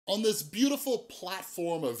On this beautiful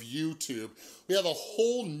platform of YouTube, we have a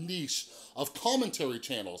whole niche of commentary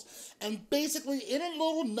channels. And basically, in a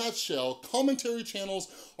little nutshell, commentary channels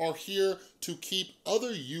are here to keep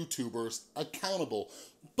other YouTubers accountable.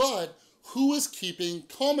 But who is keeping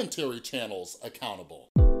commentary channels accountable?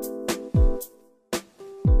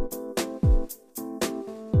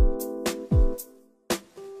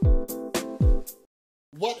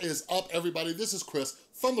 What is up, everybody? This is Chris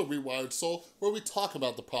from The Rewired Soul, where we talk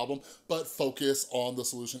about the problem, but focus on the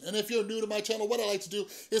solution. And if you're new to my channel, what I like to do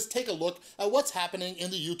is take a look at what's happening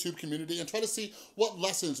in the YouTube community and try to see what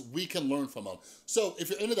lessons we can learn from them. So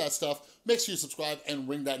if you're into that stuff, make sure you subscribe and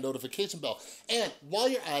ring that notification bell. And while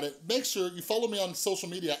you're at it, make sure you follow me on social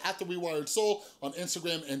media at The Rewired Soul on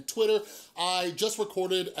Instagram and Twitter. I just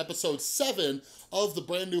recorded episode 7 of the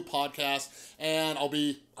brand new podcast, and I'll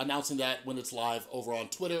be announcing that when it's live over on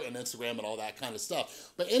Twitter and Instagram and all that kind of stuff.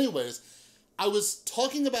 But anyways, I was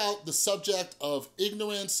talking about the subject of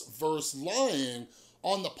ignorance versus lying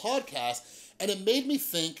on the podcast, and it made me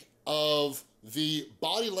think of the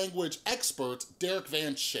body language expert, Derek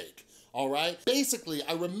Van Schaik, all right? Basically,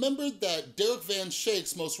 I remembered that Derek Van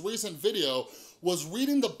Schaik's most recent video was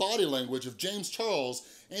reading the body language of James Charles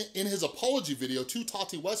in his apology video to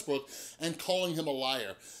Tati Westbrook and calling him a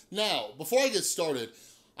liar. Now, before I get started,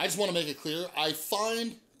 I just wanna make it clear, I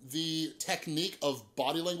find the technique of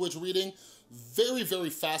body language reading very, very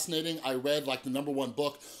fascinating. I read like the #1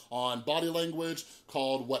 book on body language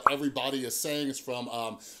called What Everybody Is Saying. It's from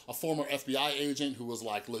a former FBI agent who was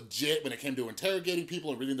like legit when it came to interrogating people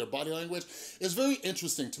and reading their body language. It's very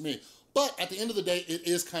interesting to me. But at the end of the day, it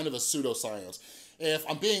is kind of a pseudoscience. If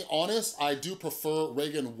I'm being honest, I do prefer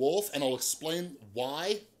Reagan Wolf, and I'll explain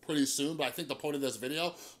why pretty soon, but I think the point of this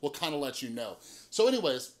video will kind of let you know. So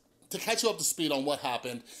anyways, to catch you up to speed on what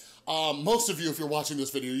happened, most of you, if you're watching this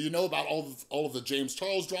video, you know about all of the James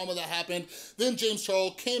Charles drama that happened. Then James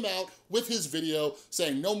Charles came out with his video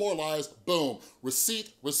saying no more lies, boom,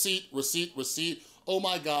 receipt, receipt, receipt, receipt. Oh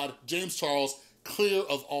my God, James Charles, clear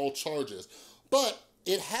of all charges. But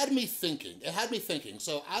it had me thinking,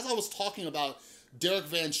 So as I was talking about Derek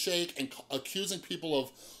Van Schaik and accusing people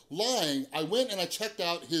of lying, I went and I checked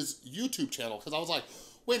out his YouTube channel because I was like,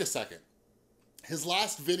 wait a second. His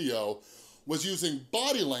last video was using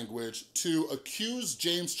body language to accuse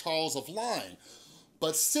James Charles of lying.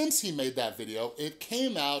 But since he made that video, it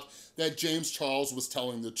came out that James Charles was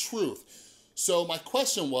telling the truth. So my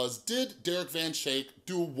question was, did Derek Van Schaik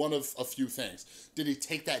do one of a few things? Did he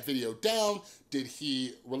take that video down? Did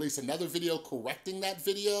he release another video correcting that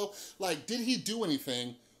video? Like, did he do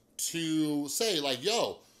anything to say like,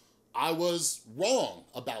 yo, I was wrong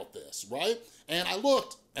about this, right? And I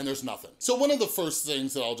looked, and there's nothing. So one of the first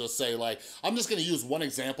things that I'll just say, like, I'm just gonna use one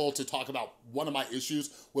example to talk about one of my issues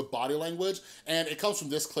with body language, and it comes from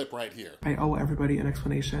this clip right here. I owe everybody an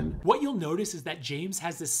explanation. What you'll notice is that James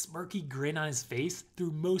has this smirky grin on his face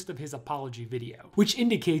through most of his apology video, which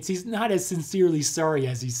indicates he's not as sincerely sorry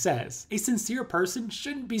as he says. A sincere person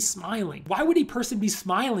shouldn't be smiling. Why would a person be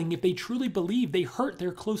smiling if they truly believe they hurt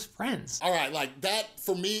their close friends? All right, like that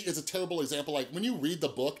for me is a terrible example. Like when you read the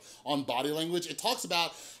book on body language, it talks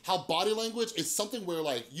about how body language is something where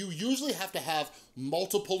like you usually have to have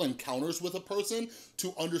multiple encounters with a person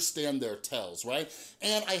to understand their tells, right?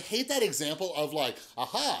 And I hate that example of like,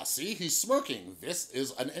 aha, see, he's smirking. This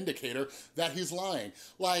is an indicator that he's lying.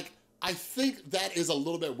 Like, I think that is a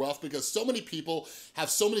little bit rough because so many people have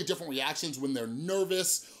so many different reactions when they're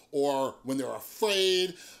nervous or when they're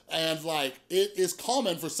afraid. And like, it is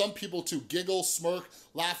common for some people to giggle, smirk,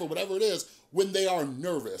 laugh, or whatever it is when they are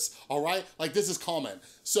nervous, all right? Like, this is common.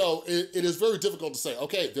 So it is very difficult to say,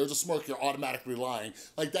 okay, there's a smirk, you're automatically lying.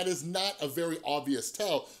 Like, that is not a very obvious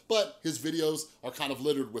tell, but his videos are kind of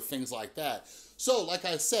littered with things like that. So, like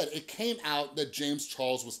I said, it came out that James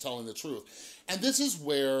Charles was telling the truth. And this is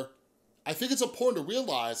where I think it's important to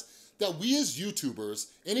realize that we as YouTubers,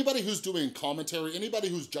 anybody who's doing commentary, anybody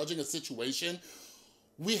who's judging a situation,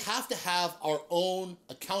 we have to have our own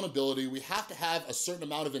accountability. We have to have a certain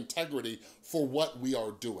amount of integrity for what we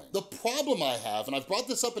are doing. The problem I have, and I've brought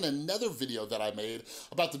this up in another video that I made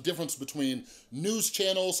about the difference between news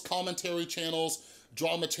channels, commentary channels,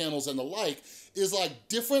 drama channels, and the like, is like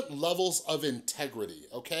different levels of integrity,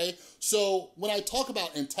 okay? So when I talk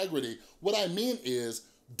about integrity, what I mean is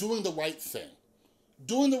doing the right thing.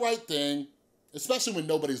 Doing the right thing, especially when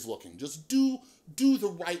nobody's looking. Just do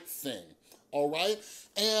the right thing. All right?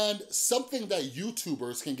 And something that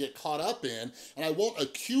YouTubers can get caught up in, and I won't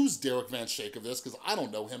accuse Derek Van Schaik of this because I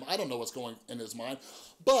don't know him, I don't know what's going in his mind,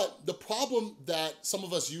 but the problem that some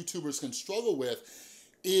of us YouTubers can struggle with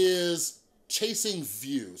is chasing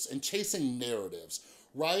views and chasing narratives,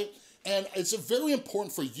 right? And it's very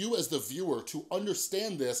important for you as the viewer to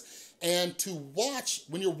understand this and to watch,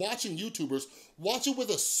 when you're watching YouTubers, watch it with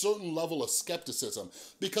a certain level of skepticism,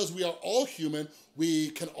 because we are all human. We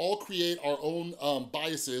can all create our own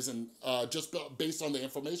biases and just based on the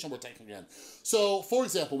information we're taking in. So for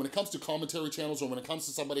example, when it comes to commentary channels, or when it comes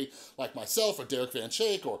to somebody like myself or Derek Van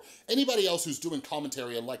Schaik or anybody else who's doing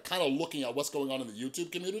commentary and like kind of looking at what's going on in the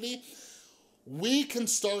YouTube community, we can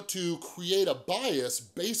start to create a bias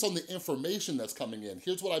based on the information that's coming in.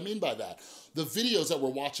 Here's what I mean by that. The videos that we're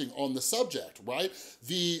watching on the subject, right?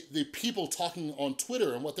 The people talking on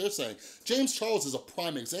Twitter and what they're saying. James Charles is a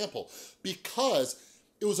prime example, because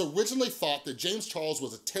it was originally thought that James Charles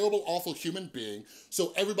was a terrible, awful human being,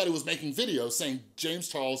 so everybody was making videos saying James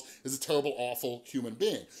Charles is a terrible, awful human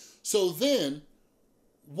being. So then,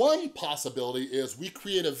 one possibility is we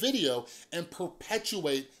create a video and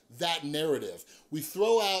perpetuate that narrative. We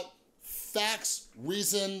throw out facts,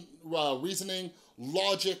 reasoning,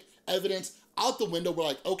 logic, evidence out the window. We're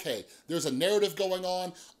like, okay, there's a narrative going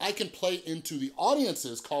on. I can play into the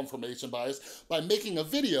audience's confirmation bias by making a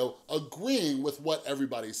video agreeing with what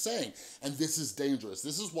everybody's saying. And this is dangerous.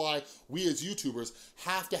 This is why we as YouTubers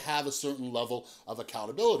have to have a certain level of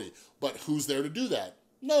accountability. But who's there to do that?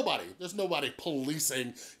 Nobody. There's nobody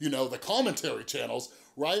policing, you know, the commentary channels,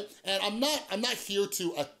 right? And I'm not here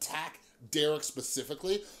to attack Derek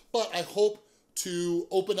specifically, but I hope to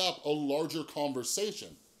open up a larger conversation.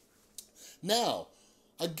 Now,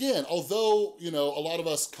 again, although, you know, a lot of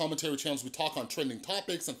us commentary channels, we talk on trending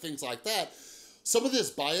topics and things like that, some of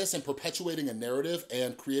this bias and perpetuating a narrative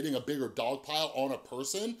and creating a bigger dog pile on a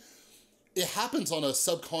person, it happens on a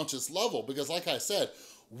subconscious level, because like I said,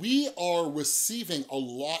 we are receiving a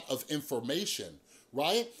lot of information,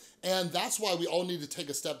 right? And that's why we all need to take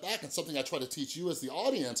a step back. And something I try to teach you as the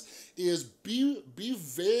audience is be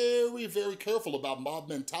very, very careful about mob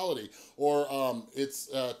mentality, or it's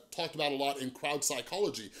talked about a lot in crowd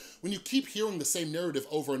psychology. When you keep hearing the same narrative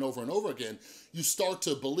over and over and over again, you start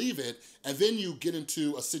to believe it, and then you get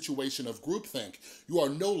into a situation of groupthink. You are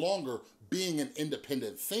no longer being an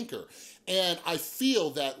independent thinker. And I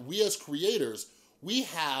feel that we as creators, we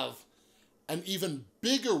have an even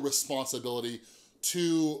bigger responsibility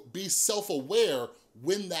to be self-aware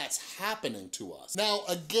when that's happening to us. Now,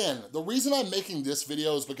 again, the reason I'm making this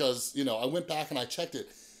video is because, you know, I went back and I checked it.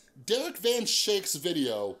 Derek Van Schaik's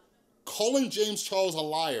video, calling James Charles a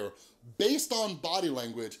liar based on body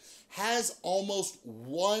language, has almost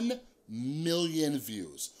 1 million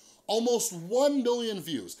views. Almost 1 million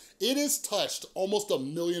views. It has touched almost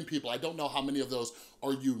 1 million people. I don't know how many of those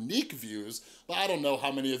are unique views, but I don't know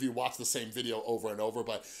how many of you watch the same video over and over,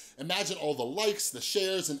 but imagine all the likes, the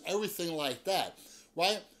shares, and everything like that,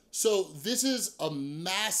 right? So this is a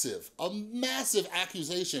massive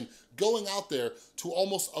accusation going out there to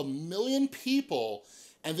almost 1 million people,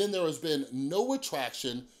 and then there has been no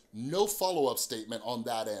retraction, no follow-up statement on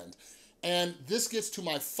that end. And this gets to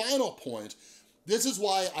my final point. This is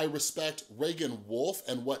why I respect Reagan Wolf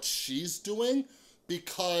and what she's doing,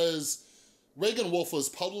 because Reagan Wolf was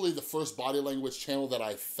probably the first body language channel that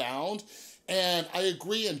I found, and I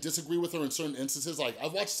agree and disagree with her in certain instances. Like,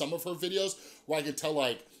 I've watched some of her videos where I can tell,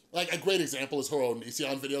 like a great example is her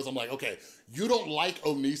Onision videos. I'm like, okay, you don't like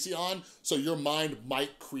Onision, so your mind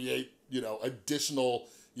might create, you know, additional,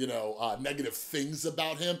 you know, negative things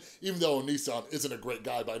about him, even though Onision isn't a great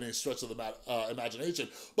guy by any stretch of the imagination.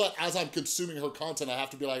 But as I'm consuming her content, I have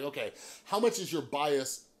to be like, okay, how much is your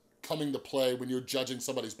bias coming to play when you're judging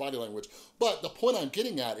somebody's body language? But the point I'm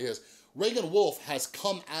getting at is Reagan Wolf has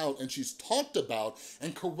come out and she's talked about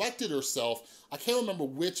and corrected herself. I can't remember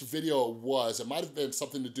which video it was. It might have been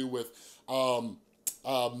something to do with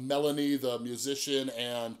Melanie, the musician,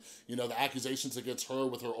 and, you know, the accusations against her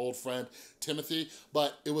with her old friend Timothy.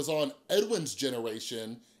 But it was on Edwin's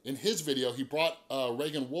generation. In his video, he brought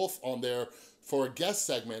Reagan Wolf on there for a guest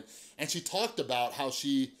segment, and she talked about how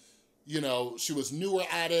she, you know, she was newer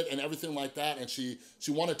at it and everything like that, and she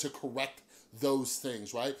wanted to correct those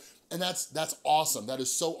things, right? And that's awesome. That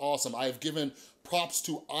is so awesome. I have given props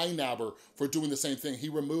to iNabber for doing the same thing. He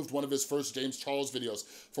removed one of his first James Charles videos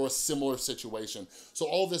for a similar situation. So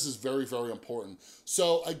all this is very, very important.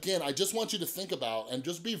 So again, I just want you to think about and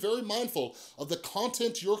just be very mindful of the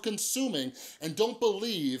content you're consuming, and don't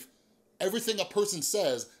believe everything a person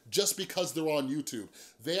says just because they're on YouTube.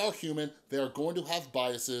 They are human, they are going to have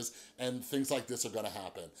biases, and things like this are gonna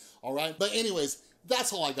happen, all right? But anyways,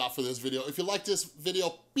 That's all I got for this video. If you like this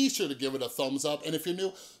video, be sure to give it a thumbs up. And if you're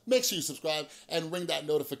new, make sure you subscribe and ring that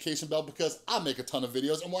notification bell because I make a ton of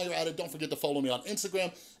videos. And while you're at it, don't forget to follow me on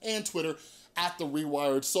Instagram and Twitter at The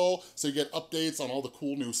Rewired Soul so you get updates on all the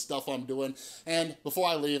cool new stuff I'm doing. And before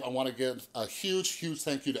I leave, I want to give a huge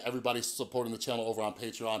thank you to everybody supporting the channel over on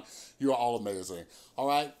Patreon. You are all amazing. All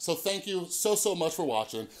right, so thank you so much for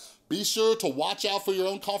watching. Be sure to watch out for your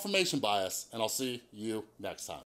own confirmation bias, and I'll see you next time.